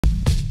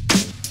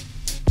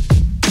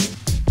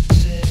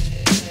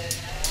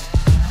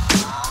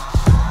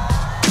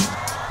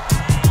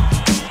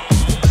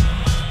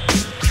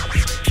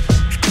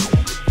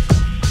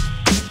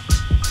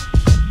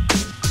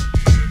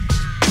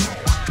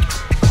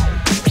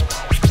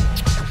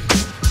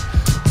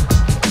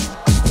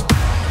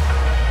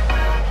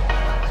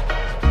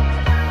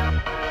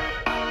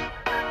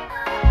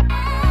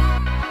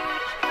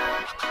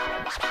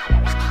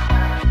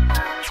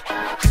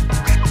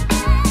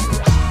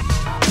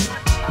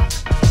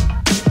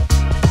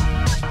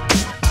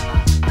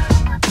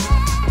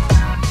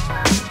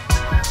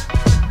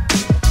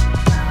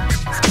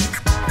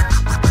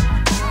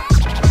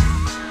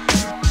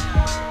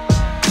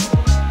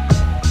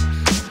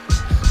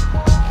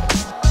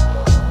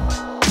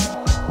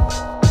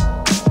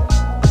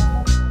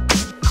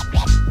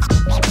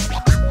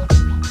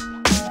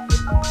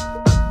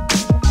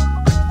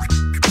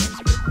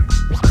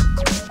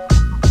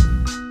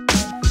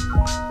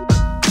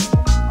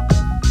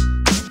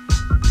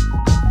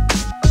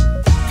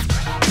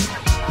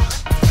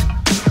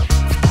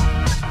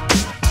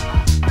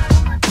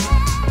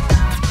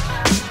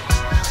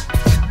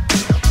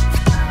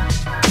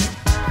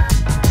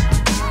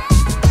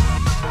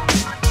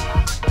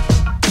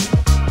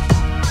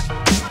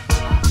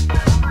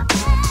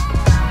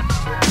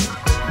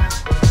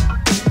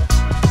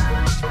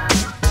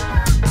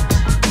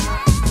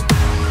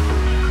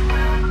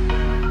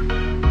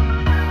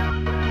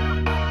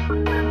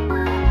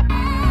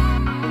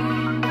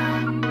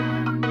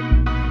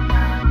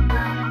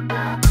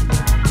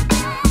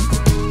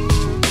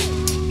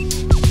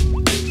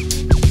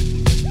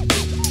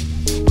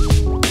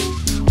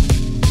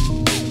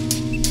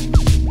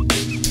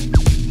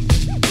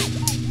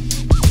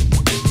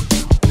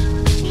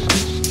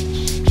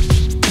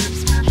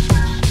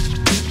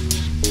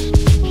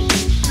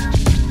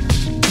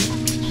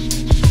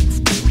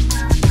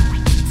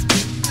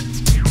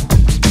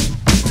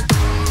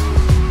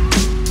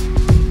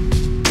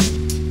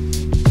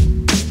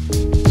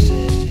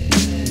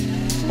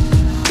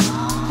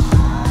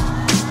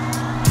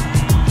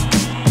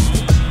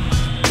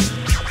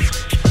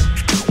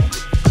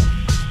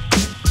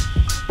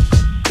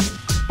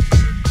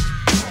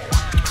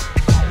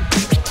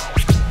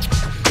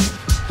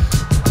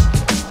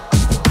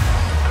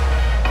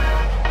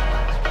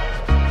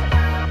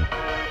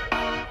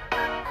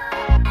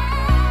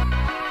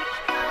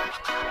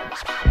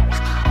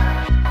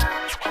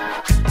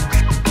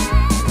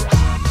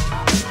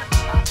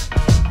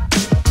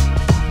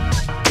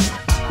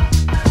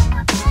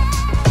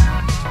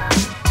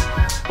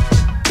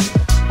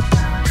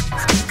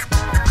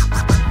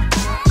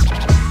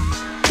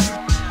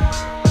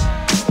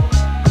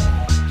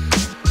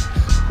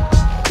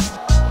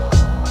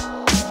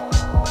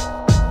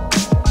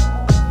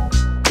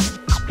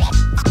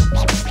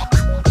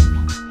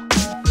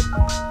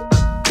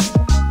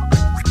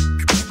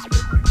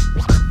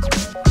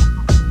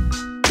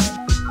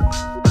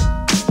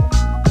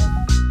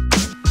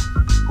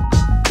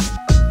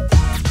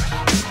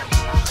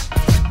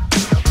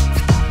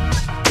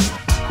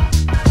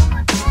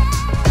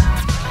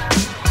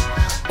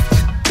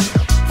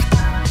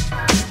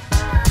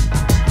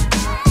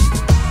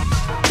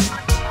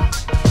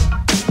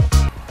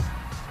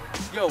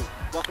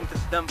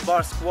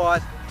bar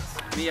squad,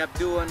 me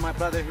Abdul and my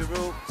brother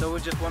Hiru. So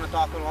we just want to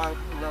talk a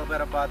little bit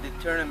about the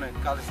tournament,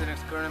 Calisthenics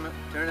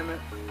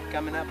tournament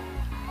coming up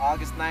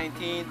August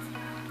 19th.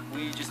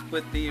 We just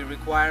put the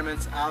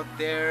requirements out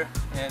there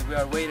and we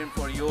are waiting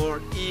for your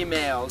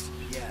emails.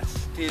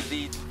 Yes. To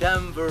the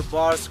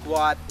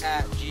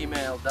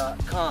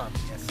denverbarsquad@gmail.com.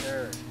 Yes,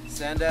 sir.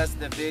 Send us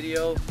the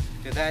video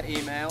to that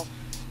email,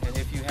 and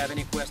if you have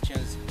any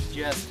questions,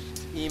 just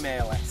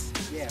email us.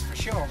 Yeah, for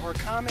sure. Or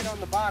comment on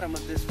the bottom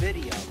of this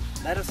video.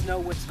 Let us know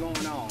what's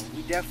going on.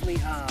 We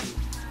definitely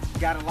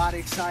got a lot of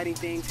exciting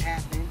things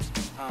happening.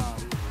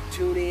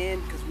 Tune in,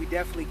 because we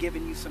definitely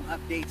giving you some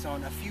updates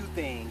on a few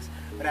things.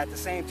 But at the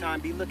same time,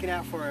 be looking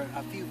out for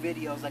a few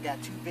videos. I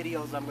got 2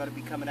 videos I'm going to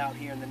be coming out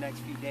here in the next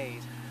few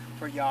days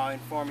for y'all,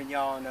 informing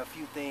y'all on a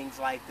few things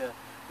like the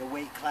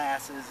weight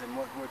classes and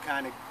what we're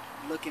kind of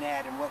looking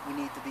at and what we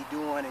need to be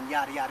doing and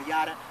yada yada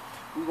yada.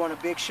 We want a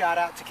big shout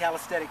out to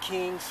Calisthenics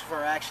Kings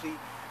for actually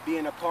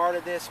being a part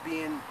of this,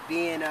 being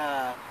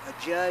a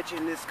judge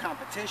in this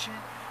competition,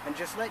 and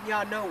just letting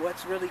y'all know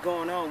what's really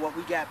going on, what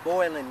we got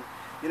boiling.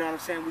 You know what I'm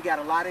saying? We got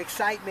a lot of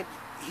excitement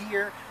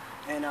here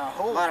and a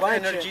whole bunch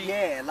of energy.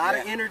 A lot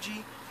of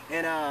energy,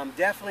 and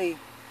definitely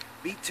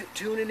be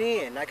tuning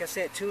in. Like I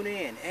said, tune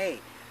in. Hey,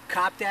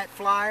 cop that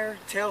flyer,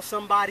 tell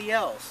somebody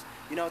else.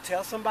 You know,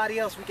 tell somebody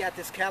else we got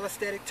this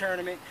calisthenic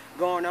tournament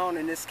going on,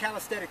 and this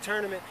calisthenic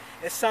tournament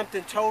is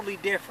something totally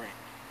different.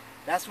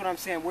 That's what I'm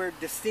saying. We're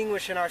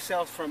distinguishing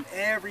ourselves from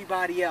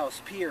everybody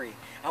else, period.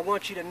 I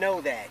want you to know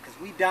that, because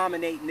we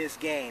dominate in this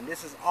game.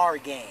 This is our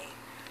game.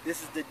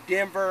 This is the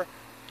Denver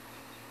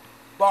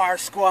Bar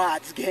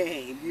Squad's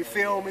game. You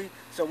feel me?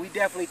 So we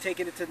definitely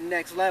taking it to the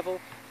next level.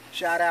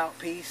 Shout out,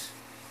 peace.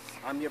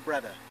 I'm your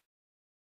brother.